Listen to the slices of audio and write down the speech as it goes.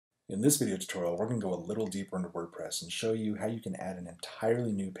In this video tutorial, we're going to go a little deeper into WordPress and show you how you can add an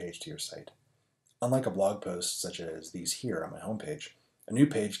entirely new page to your site. Unlike a blog post such as these here on my homepage, a new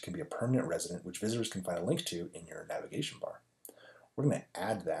page can be a permanent resident which visitors can find a link to in your navigation bar. We're going to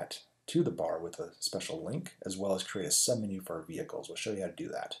add that to the bar with a special link, as well as create a submenu for our vehicles. We'll show you how to do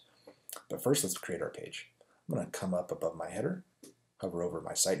that. But first, let's create our page. I'm going to come up above my header, hover over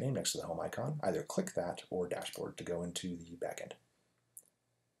my site name next to the home icon, either click that or dashboard to go into the backend.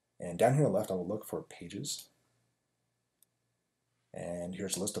 And down here on the left, I will look for pages. And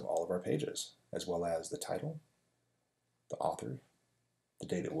here's a list of all of our pages, as well as the title, the author, the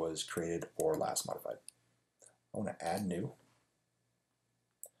date it was created or last modified. I want to add new.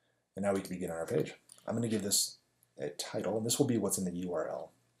 And now we can begin on our page. I'm going to give this a title, and this will be what's in the URL,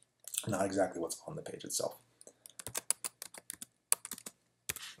 not exactly what's on the page itself.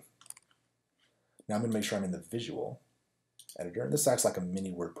 Now I'm going to make sure I'm in the visual editor, and this acts like a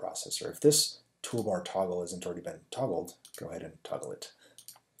mini word processor. If this toolbar toggle hasn't already been toggled, go ahead and toggle it.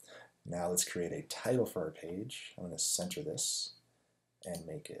 Now let's create a title for our page. I'm going to center this and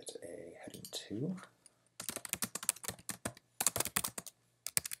make it a heading 2.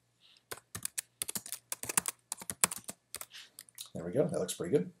 There we go, that looks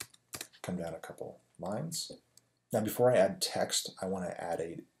pretty good. Come down a couple lines. Now before I add text, I want to add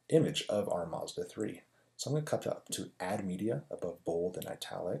an image of our Mazda 3. So I'm going to cut up to Add Media above bold and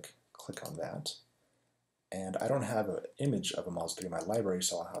italic, click on that. And I don't have an image of a Mazda 3 in my library,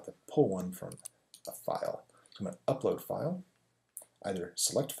 so I'll have to pull one from a file. So I'm going to upload file, either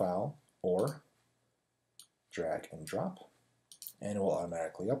select file or drag and drop, and it will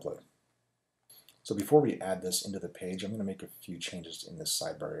automatically upload. So before we add this into the page, I'm going to make a few changes in this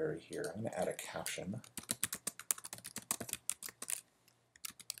sidebar area here. I'm going to add a caption.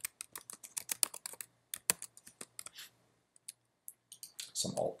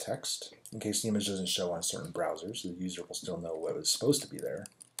 Some alt text. In case the image doesn't show on certain browsers, the user will still know what was supposed to be there.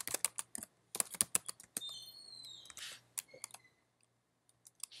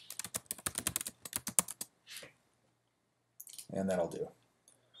 And that'll do.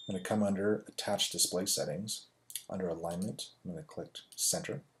 I'm going to come under Attach Display Settings. Under Alignment, I'm going to click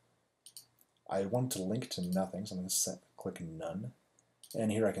Center. I want to link to nothing, so I'm going to click None.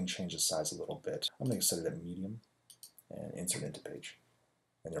 And here I can change the size a little bit. I'm going to set it at medium and insert into page.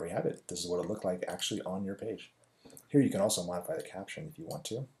 And there we have it. This is what it looked like actually on your page. Here you can also modify the caption if you want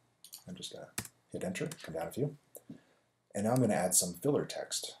to. I'm just going to hit enter, come down a few. And now I'm going to add some filler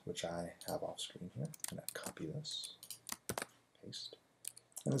text, which I have off screen here. I'm going to copy this, paste.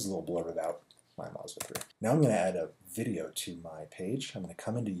 And there's a little blurb about my Mazda 3. Now I'm going to add a video to my page. I'm going to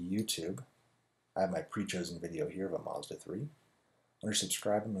come into YouTube. I have my pre-chosen video here of a Mazda 3. Under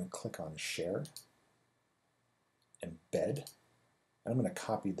subscribe, I'm going to click on share, embed. And I'm going to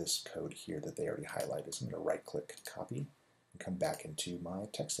copy this code here that they already highlighted. So I'm going to right-click, copy, and come back into my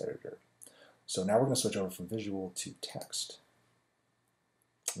text editor. So now we're going to switch over from visual to text.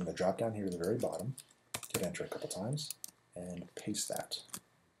 I'm going to drop down here to the very bottom, hit enter a couple times, and paste that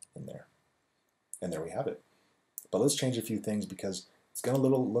in there. And there we have it. But let's change a few things because it's going to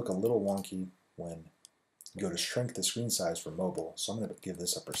look a little wonky when you go to shrink the screen size for mobile. So I'm going to give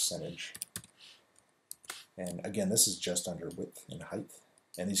this a percentage. And again, this is just under width and height,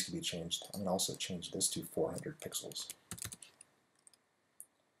 and these can be changed. I'm going to also change this to 400 pixels.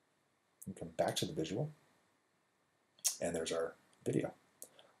 And come back to the visual, and there's our video.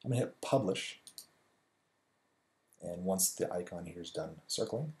 I'm going to hit publish, and once the icon here is done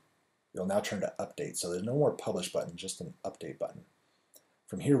circling, it'll now turn to update. So there's no more publish button, just an update button.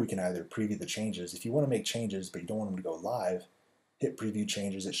 From here we can either preview the changes. If you want to make changes but you don't want them to go live, hit preview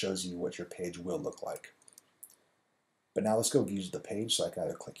changes. It shows you what your page will look like. But now let's go use the page, so I can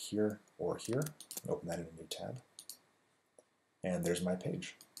either click here or here and open that in a new tab. And there's my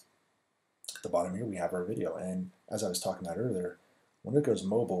page. At the bottom here we have our video, and as I was talking about earlier, when it goes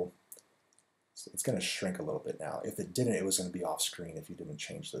mobile, it's going to shrink a little bit now. If it didn't, it was going to be off screen if you didn't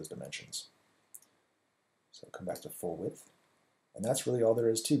change those dimensions. So come back to full width, and that's really all there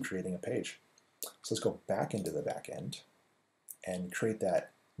is to creating a page. So let's go back into the back end and create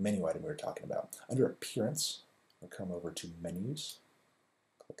that menu item we were talking about. Under Appearance, we'll come over to Menus,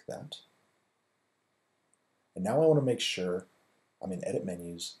 click that. And now I want to make sure I'm in Edit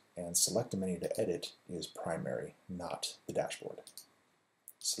Menus and select a menu to edit is primary, not the dashboard.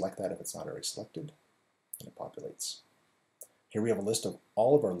 Select that if it's not already selected, and it populates. Here we have a list of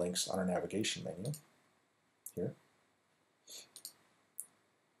all of our links on our navigation menu, here.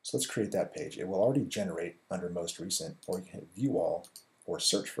 So let's create that page. It will already generate under Most Recent, or you can hit View All, or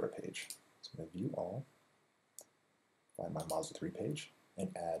search for a page. So I'm going to View All, find my Mazda 3 page, and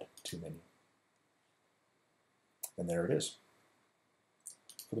add to menu. And there it is.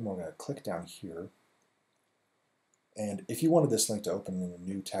 Furthermore, we're going to click down here. And if you wanted this link to open in a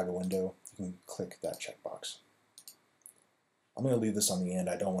new tab or window, you can click that checkbox. I'm going to leave this on the end.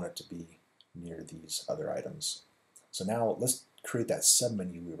 I don't want it to be near these other items. So now let's create that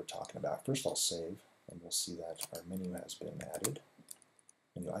submenu we were talking about. First I'll save, and we'll see that our menu has been added.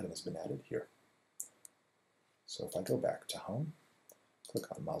 Menu item has been added here. So if I go back to home, click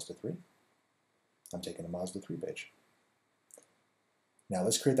on Mazda 3, I'm taking a Mazda 3 page. Now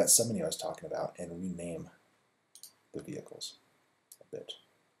let's create that submenu I was talking about and rename the vehicles a bit.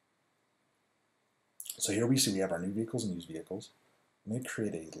 So here we see we have our new vehicles and used vehicles. I'm going to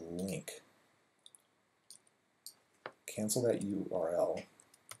create a link. Cancel that URL,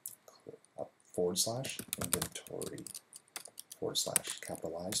 / inventory /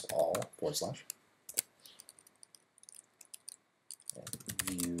 capitalized all / and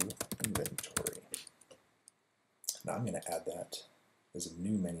view inventory. Now I'm going to add that as a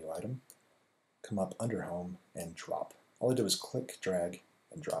new menu item. Come up under home and drop. All I do is click, drag,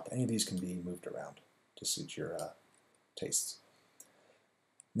 and drop. Any of these can be moved around to suit your tastes.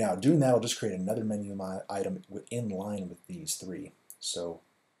 Now doing that will just create another menu item in line with these three. So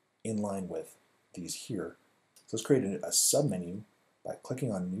in line with these here. So let's create a submenu by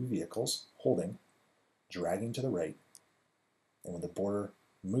clicking on new vehicles, holding, dragging to the right, and when the border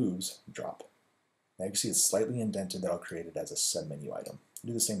moves, drop. Now you can see it's slightly indented. That'll create it as a submenu item.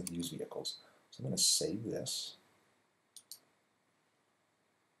 Do the same with used vehicles. So I'm going to save this.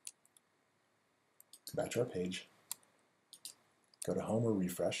 Go back to our page. Go to home or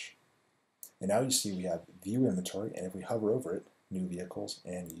refresh. And now you see we have view inventory, and if we hover over it, new vehicles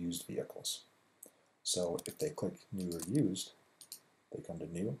and used vehicles. So if they click new or used, they come to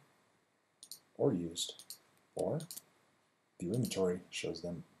new or used, or view inventory shows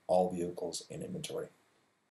them all vehicles in inventory.